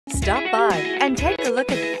Stop by and take a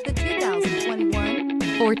look at the 2021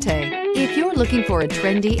 Forte. If you're looking for a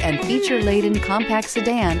trendy and feature-laden compact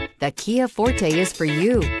sedan, the Kia Forte is for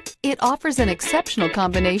you. It offers an exceptional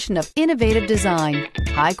combination of innovative design,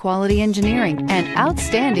 high-quality engineering, and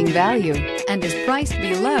outstanding value, and is priced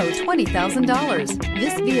below $20,000.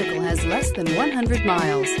 This vehicle has less than 100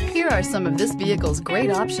 miles. Here are some of this vehicle's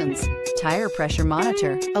great options: tire pressure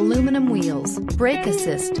monitor, aluminum wheels, brake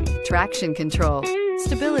assist, traction control,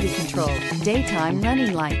 stability control, daytime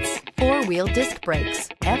running lights, four-wheel disc brakes,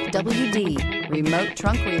 FWD, remote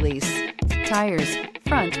trunk release, tires,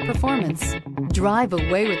 front performance. Drive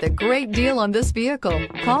away with a great deal on this vehicle.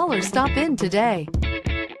 Call or stop in today.